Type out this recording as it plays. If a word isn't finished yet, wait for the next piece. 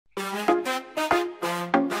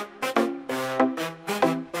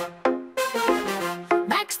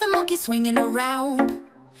swinging around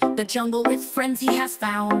the jungle with friends he has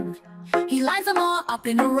found. He lines them all up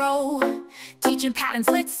in a row, teaching patterns,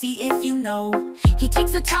 let's see if you know. He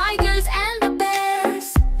takes the tigers and the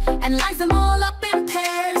bears and lines them all up in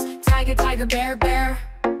pairs. Tiger, tiger, bear, bear.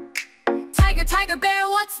 Tiger, tiger, bear,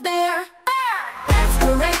 what's there? Bear! That's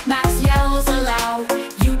correct, Max yells aloud.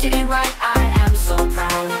 You did it right, I am so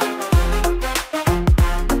proud.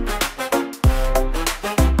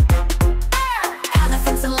 Bear!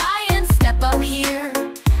 Elephants and lions, step up here.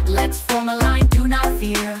 Let's form a line, do not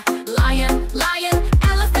fear. Lion, lion,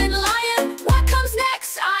 elephant, lion. What comes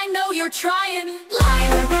next? I know you're trying.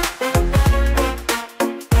 Lion.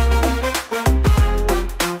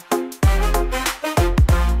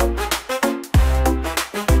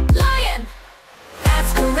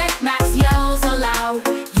 Max yells aloud.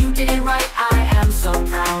 You did it right, I am so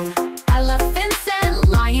proud. Elephants and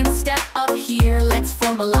lions, step up here. Let's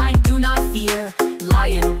form a line, do not fear.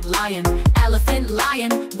 Lion, lion, elephant,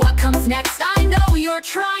 lion. What comes next? I know you're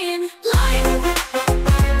trying. Lion.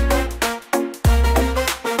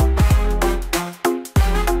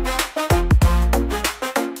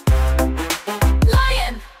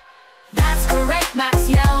 Lion. That's correct, Max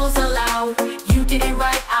yells aloud. You did it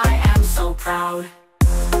right, I am so proud.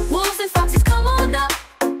 Wolves and foxes, come on up.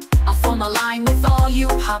 I'll form a line with all you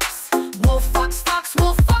pups. Wolf, fox,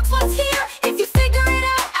 wolf, fox, what's here? If you figure it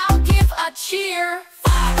out, I'll give a cheer.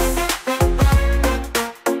 Fox.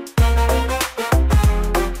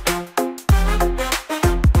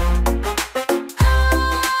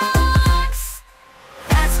 Fox.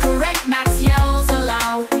 That's correct, Max yells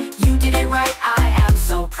aloud. You did it right, I am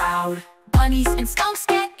so proud. Bunnies and skunks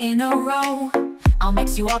get in a row. I'll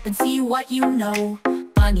mix you up and see what you know.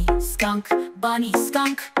 Bunny, skunk, bunny,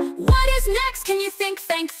 skunk. What is next? Can you think,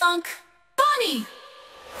 thunk? Bunny!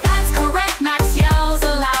 That's correct, Max yells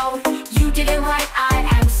aloud. You did it right, I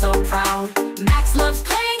am so proud. Max loves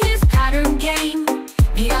playing his pattern game.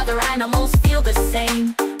 The other animals feel the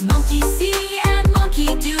same. Monkey see and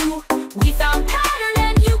monkey do. We found pattern